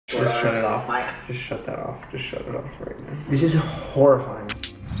Just shut it off. Just shut that off. Just shut it off right now. This is horrifying.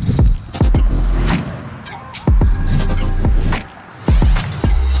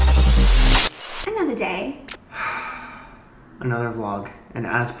 Another day. Another vlog. And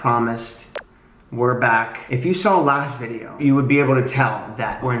as promised, we're back. If you saw last video, you would be able to tell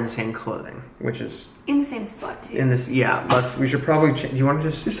that we're in the same clothing, which is in the same spot too. in this. Yeah, we should probably change. Do you want to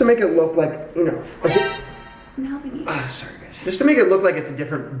just to make it look like, you know, I'm helping you. oh, sorry guys. Just to make it look like it's a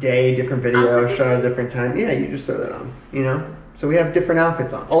different day, different video, shot at a different time. Yeah, you just throw that on, you know? So we have different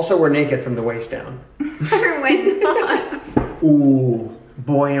outfits on. Also, we're naked from the waist down. We're not. Ooh,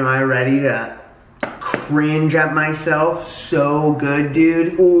 boy, am I ready to cringe at myself so good,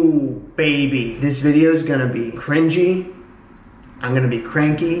 dude. Ooh, baby. This video's gonna be cringy. I'm gonna be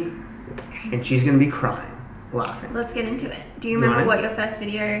cranky. And she's gonna be crying, laughing. Let's get into it. Do you remember what your first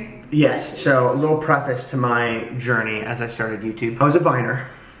video was? Yes, so a little preface to my journey as I started YouTube. I was a Viner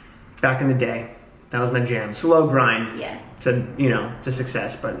back in the day. That was my jam. Slow grind. Yeah. To, you know, to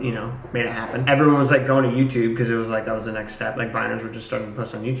success, but, you know, made it happen. Everyone was like going to YouTube because it was like, that was the next step. Like Viners were just starting to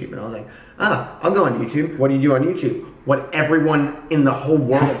post on YouTube and I was like, ah, I'll go on YouTube. What do you do on YouTube? What everyone in the whole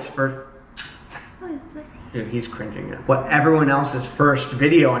world's first... Oh, bless you. Dude, he's cringing now. What everyone else's first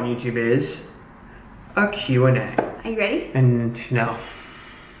video on YouTube is a Q&A. Are you ready? And no.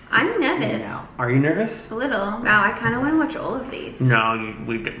 I'm nervous. No. Are you nervous? A little. Wow, I kind of want to watch all of these. No,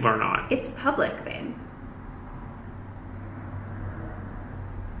 we're not. It's public, babe.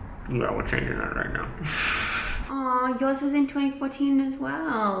 Yeah, we're changing that right now. Oh, yours was in 2014 as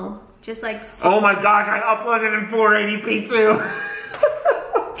well. Just like... Oh my gosh, I uploaded in 480p too.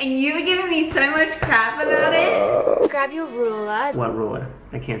 And you were giving me so much crap about it. Grab your ruler. What ruler?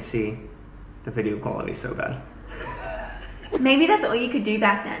 I can't see. The video quality is so bad. Maybe that's all you could do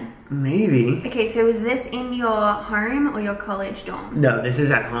back then. Maybe. Okay, so is this in your home or your college dorm? No, this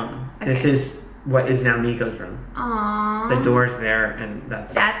is at home. Okay. This is what is now Nico's room. Aww. The door's there and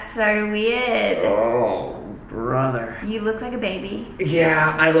That's so weird. Oh, brother. You look like a baby.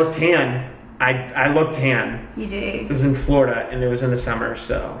 Yeah, I look tan. I look tan. You do. It was in Florida and it was in the summer,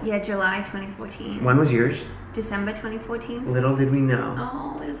 so. Yeah, July 2014. When was yours? December 2014. Little did we know.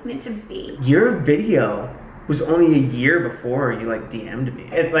 Oh, it was meant to be. Your video was only a year before you like DM'd me.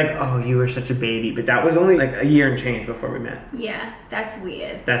 It's like, oh, you were such a baby, but that was only like a year and change before we met. Yeah, that's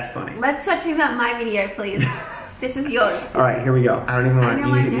weird. That's funny. Let's talk to me about my video, please. This is yours. All right, here we go. I don't even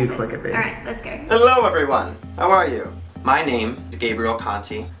want you to click it, baby. All right, let's go. Hello, everyone. How are you? My name is Gabriel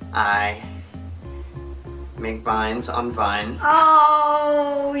Conti. I make vines on Vine.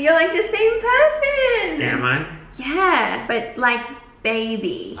 Oh, you're like the same person. Am I? Yeah, but like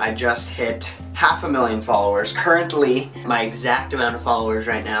baby. I just hit 500,000 followers. Currently, my exact amount of followers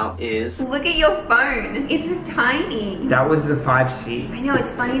right now is... Look at your phone. It's tiny. That was the 5C. I know,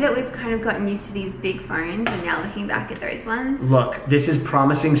 it's funny that we've kind of gotten used to these big phones and now looking back at those ones. Look, this is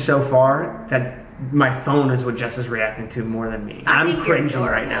promising so far that my phone is what Jess is reacting to more than me. I'm cringing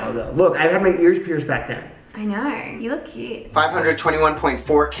right now though. Look, I've had my ears pierced back then. I know, you look cute.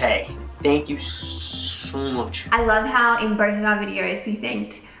 521.4K. Thank you so much. I love how in both of our videos we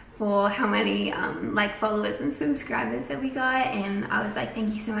thanked for how many like followers and subscribers that we got, and I was like,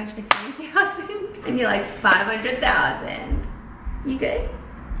 thank you so much for 3,000. And you're like 500,000. You good?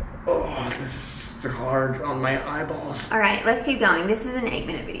 Oh, this is hard on my eyeballs. All right, let's keep going. This is an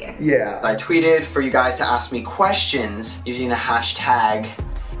 8-minute video. Yeah. I tweeted for you guys to ask me questions using the hashtag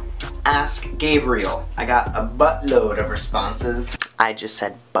 #AskGabriel. I got a buttload of responses. I just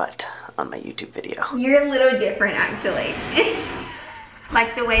said butt on my YouTube video. You're a little different actually.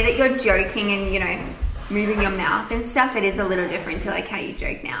 Like the way that you're joking and, you know, moving your mouth and stuff, it is a little different to like how you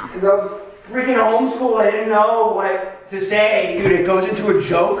joke now. Because I was freaking homeschooled, I didn't know what to say. Dude, it goes into a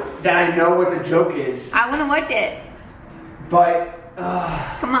joke that I know what the joke is. I want to watch it. But,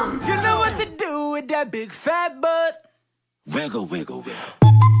 come on. You know what to do with that big fat butt. Wiggle, wiggle, wiggle.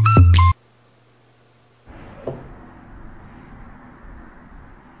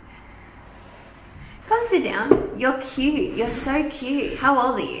 Come sit down. You're cute. You're so cute. How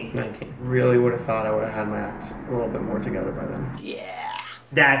old are you? 19. Really would have thought I would have had my act a little bit more together by then. Yeah.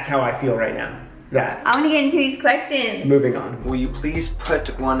 That's how I feel right now. That. I want to get into these questions. Moving on. Will you please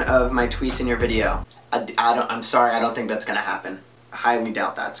put one of my tweets in your video? I'm sorry, I don't think that's gonna happen. I highly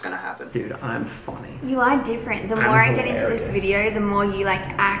doubt that's gonna happen. Dude, I'm funny. You are different. The more I get into this video, the more you like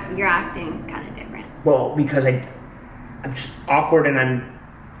act. You're acting kind of different. Well, because I'm just awkward and I'm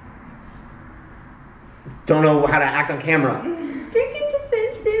don't know how to act on camera. Don't get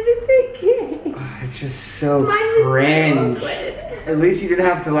defensive. It's okay. It's just so Mine cringe. is so awkward. At least you didn't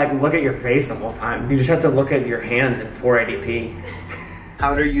have to like look at your face the whole time. You just have to look at your hands in 480p.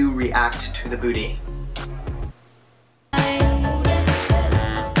 How do you react to the booty?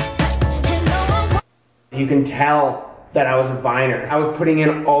 You can tell that I was a Viner. I was putting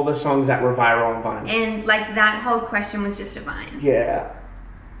in all the songs that were viral on Vine. And like that whole question was just a Vine. Yeah.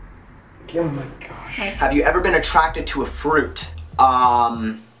 Oh my gosh. Okay. Have you ever been attracted to a fruit?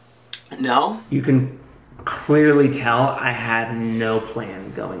 No. You can clearly tell I had no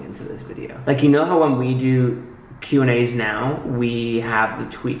plan going into this video. Like, you know how when we do Q&As now, we have the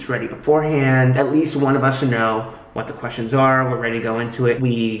tweets ready beforehand. At least one of us know what the questions are, we're ready to go into it.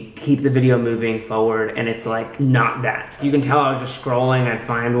 We keep the video moving forward, and it's like not that. You can tell I was just scrolling, I'd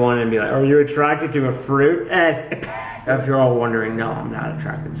find one and be like, are you attracted to a fruit? If you're all wondering, no, I'm not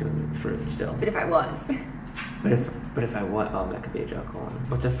attracted to a fruit still. But if I was. But if I was, oh, that could be a joke. Hold on.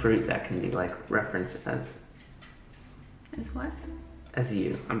 What's a fruit that can be like referenced as what? As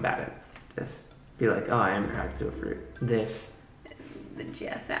you. I'm bad at this. Be like, oh, I am attracted to a fruit. This. The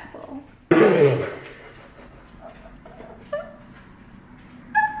Jess apple.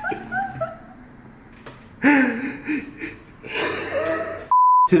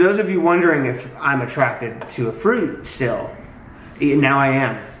 To those of you wondering if I'm attracted to a fruit still, now I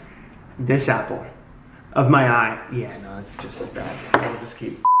am. This apple of my eye. Yeah, no, it's just as bad. I'll just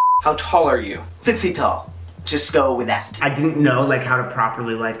keep. How tall are you? 6 feet tall. Just go with that. I didn't know like how to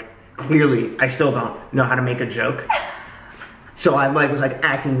properly clearly, I still don't know how to make a joke. So I was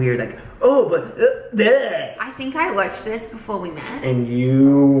acting weird, oh, but bleh. I think I watched this before we met. And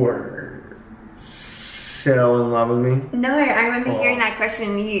you were so in love with me. No, I remember hearing that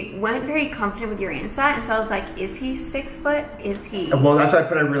question. You weren't very confident with your answer, and so I was like, is he 6 foot? Is he? Well, that's why I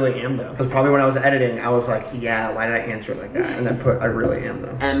put I really am though. Because probably when I was editing, I was like, yeah, why did I answer it like that? And I put I really am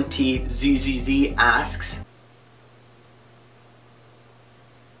though. MTZZZ asks.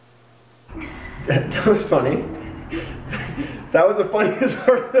 That was funny. That was the funniest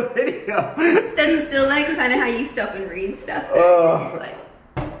part of the video. That's still kind of how you stop and read stuff.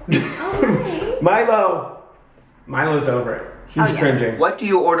 Just oh, Milo's over it. He's cringing. What do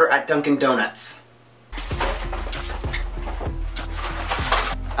you order at Dunkin' Donuts?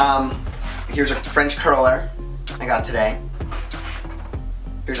 Here's a French curler I got today.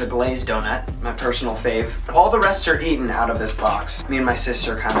 Here's a glazed donut, my personal fave. All the rest are eaten out of this box. Me and my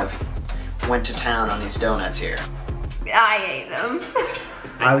sister kind of went to town on these donuts here. I ate them.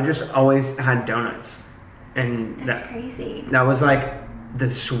 I just always had donuts. And that's crazy. That was the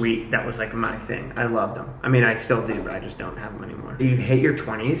sweet, that was my thing. I loved them. I mean, I still do, but I just don't have them anymore. You hit your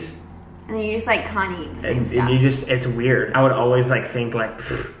 20s. And then you just can't eat the same stuff. And you just, it's weird. I would always think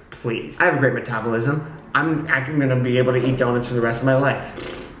please. I have a great metabolism. I'm gonna be able to eat donuts for the rest of my life.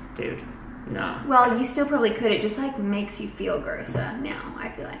 Dude, no. Well, you still probably could. It just makes you feel grosser now, I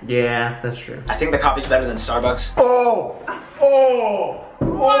feel like. Yeah, that's true. I think the coffee's better than Starbucks. Oh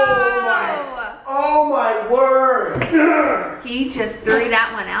my word. He just threw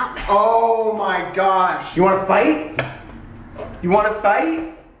that one out there. Oh my gosh. You wanna fight? You wanna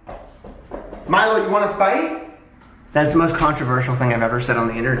fight? Milo, you wanna fight? That's the most controversial thing I've ever said on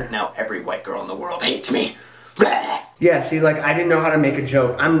the internet. Now every white girl in the world hates me. Yeah, see, I didn't know how to make a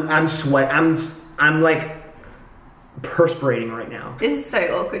joke. I'm perspirating right now. This is so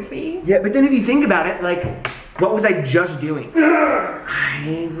awkward for you. Yeah, but then if you think about it, what was I just doing?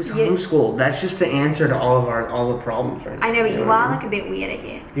 I was homeschooled. That's just the answer to all the problems right now. I know, but you are a bit weirder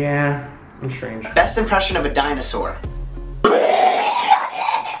here. Yeah, I'm strange. Best impression of a dinosaur.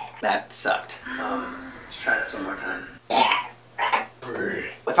 That sucked. Let's try this one more time.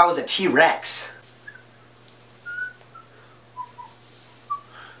 If I was a T-Rex.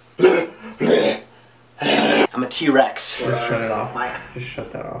 I'm a T-Rex. Just shut it off. Just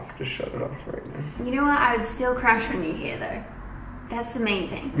shut that off. Just shut it off right now. You know what? I would still crush on you here, though. That's the main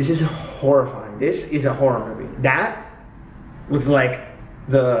thing. This is horrifying. This is a horror movie. That was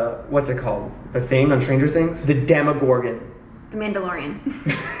what's it called? The thing on Stranger Things? The Demogorgon. The Mandalorian.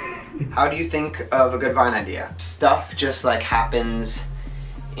 How do you think of a good Vine idea? Stuff just happens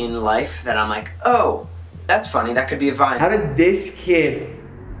in life that I'm oh, that's funny, that could be a Vine. How did this kid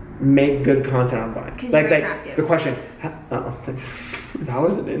make good content on Vine? Because you're attractive. The question, thanks. That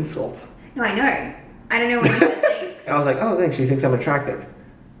was an insult. No, I know. I don't know what you said thanks. I was oh, thanks, she thinks I'm attractive.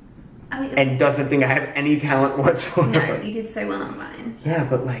 And doesn't think I have any talent whatsoever. No, you did so well on Vine. Yeah,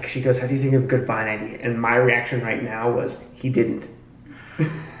 but she goes, how do you think of a good Vine idea? And my reaction right now was, he didn't.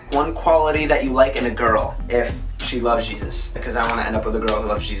 One quality that you like in a girl, if she loves Jesus. Because I want to end up with a girl who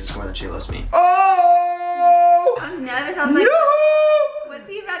loves Jesus more than she loves me. Oh! I was nervous. I was like, Yoo-hoo! what's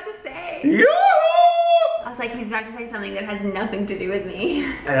he about to say? Yoo-hoo! I was like he's about to say something that has nothing to do with me.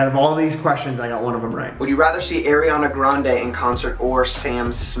 And out of all these questions, I got one of them right. Would you rather see Ariana Grande in concert or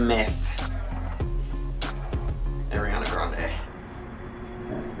Sam Smith? Ariana Grande.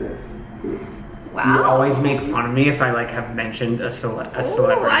 Wow. You always make fun of me if I like have mentioned a celebrity.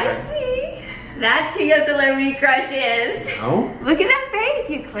 Oh, I see. That's who your celebrity crush is. Oh? Look at that face.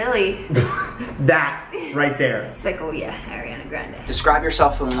 You clearly. That right there. It's like, oh yeah, Ariana Grande. Describe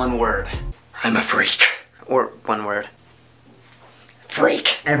yourself in one word. I'm a freak. Or one word.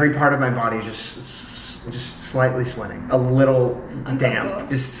 Freak. Every part of my body just slightly sweating. A little damp.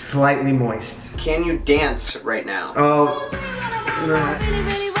 Just slightly moist. Can you dance right now? Oh.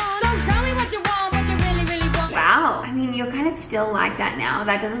 Wow. I mean, you're kind of still like that now.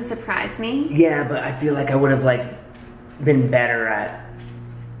 That doesn't surprise me. Yeah, but I feel like I would have like been better at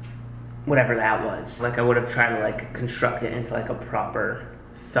whatever that was. Like I would have tried to like construct it into like a proper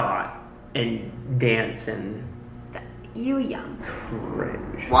thought and dance and You were young.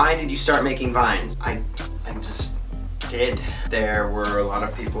 cringe. Why did you start making Vines? I just did. There were a lot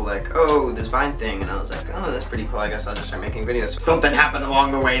of people like, oh, this Vine thing, and I was like, oh, that's pretty cool. I guess I'll just start making videos. Something happened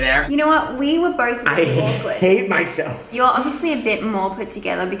along the way there. You know what? We were both really I awkward. hate myself. You're obviously a bit more put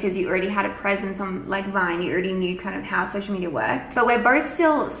together because you already had a presence on like Vine. You already knew kind of how social media worked. But we're both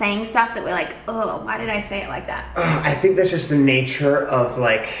still saying stuff that we're like, oh, why did I say it like that? I think that's just the nature of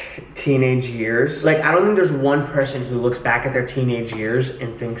like teenage years. Like I don't think there's one person who looks back at their teenage years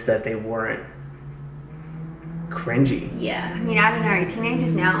and thinks that they weren't cringy. Yeah, I mean, I don't know.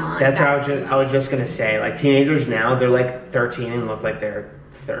 Teenagers now aren't. That's what that I was just gonna say. Like teenagers now, they're like 13 and look like they're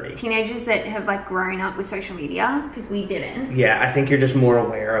 30. Teenagers that have like grown up with social media, because we didn't. Yeah, I think you're just more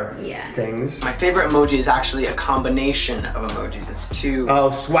aware of things. My favorite emoji is actually a combination of emojis. It's two.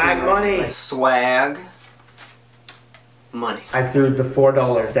 Oh, swag money. Like swag money. I threw the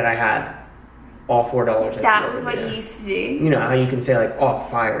 $4 that I had. All $4. That was what you used to do. You know how you can say like, oh,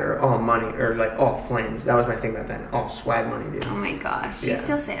 fire, oh, money, or like, oh, flames. That was my thing back then. Oh, swag money, dude. Oh my gosh, you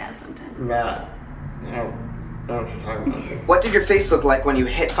still say that sometimes. Yeah. I don't know what you're talking about. What did your face look like when you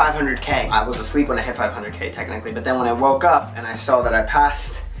hit 500K? I was asleep when I hit 500K technically, but then when I woke up and I saw that I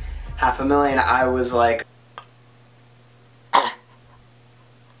passed 500,000, I was like,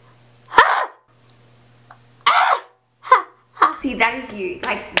 See, that is you.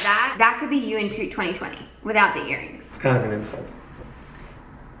 Like that could be you in 2020 without the earrings. It's kind of an insult.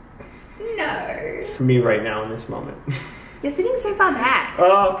 No. To me right now in this moment. You're sitting so far back.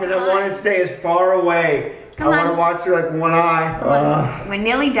 Oh, because I want to stay as far away. I want to watch through like one eye. We're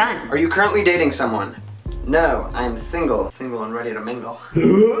nearly done. are you currently dating someone? No, I'm single. Single and ready to mingle.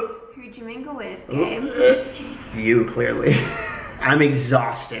 Who'd you mingle with, Gabe? Just kidding. You, clearly. I'm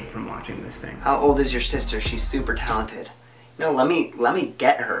exhausted from watching this thing. How old is your sister? She's super talented. No, let me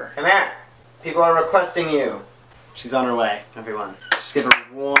get her. Come here. People are requesting you. She's on her way, everyone. Just give a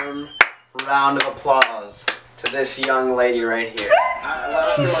warm round of applause to this young lady right here.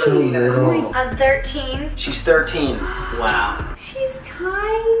 She's so little. I'm 13. She's 13. Wow. She's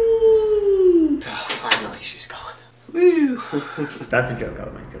tiny. Oh, finally she's gone. Woo. That's a joke I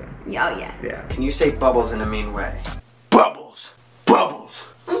would make today. Oh yeah. Yeah. Can you say bubbles in a mean way? Bubbles. Bubbles.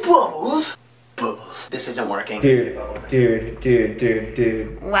 Bubbles. Bubbles. This isn't working. Dude.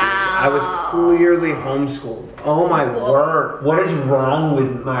 Wow. I was clearly homeschooled. Oh my word. What is wrong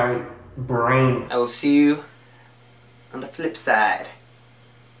with my brain? I will see you on the flip side.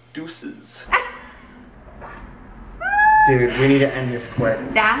 Deuces. Dude, we need to end this quick.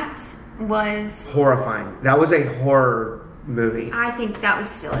 That was Horrifying. That was a horror movie. I think that was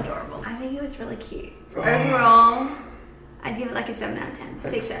still adorable. I think it was really cute. Overall, I'd give it like a 7 out of 10.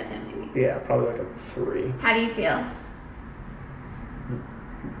 6 out of 10 maybe. Yeah, probably like a 3. How do you feel?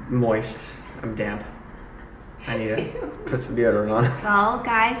 Moist. I'm damp. I need to put some deodorant on. Well,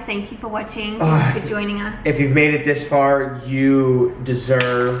 guys, thank you for watching. Thank you for joining us. If you've made it this far, you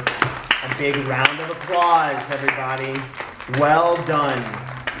deserve a big round of applause, everybody. Well done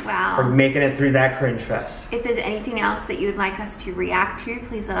for Wow. making it through that cringe fest. If there's anything else that you would like us to react to,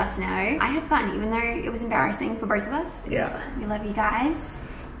 please let us know. I had fun, even though it was embarrassing for both of us. It was fun. We love you guys,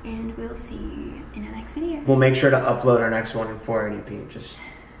 and we'll see you in our next video. We'll make sure to upload our next one in 480p, just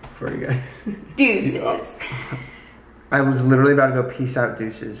for you guys. Deuces. I was literally about to go peace out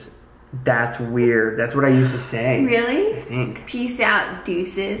deuces. That's weird. That's what I used to say. Really? I think. Peace out,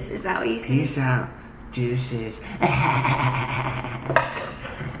 deuces. Is that what you said? Peace out deuces.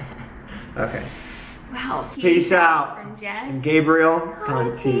 Okay. Wow. Peace out. From Jess And Gabriel.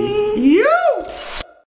 Conti. You!